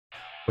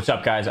What's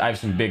up, guys? I have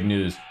some big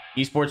news.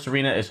 Esports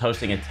Arena is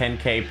hosting a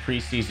 10K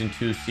Preseason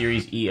 2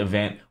 Series E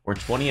event where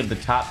 20 of the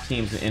top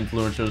teams and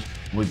influencers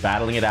will be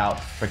battling it out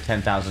for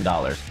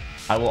 $10,000.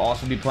 I will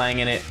also be playing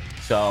in it,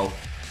 so,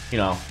 you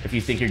know, if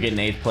you think you're getting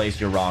 8th place,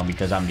 you're wrong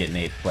because I'm getting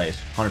 8th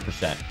place,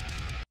 100%.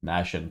 Nah,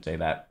 I shouldn't say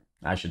that.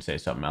 I should say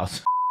something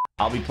else.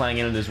 I'll be playing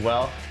in it as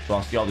well, so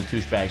I'll see all the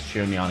douchebags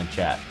cheering me on in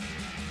chat.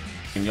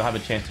 And you'll have a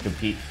chance to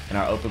compete in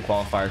our open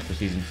qualifiers for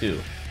Season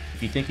 2.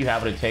 If you think you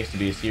have what it takes to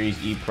be a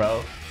Series E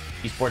Pro,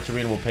 Esports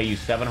Arena will pay you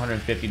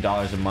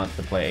 $750 a month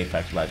to play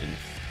Apex Legends.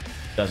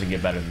 Doesn't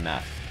get better than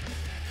that.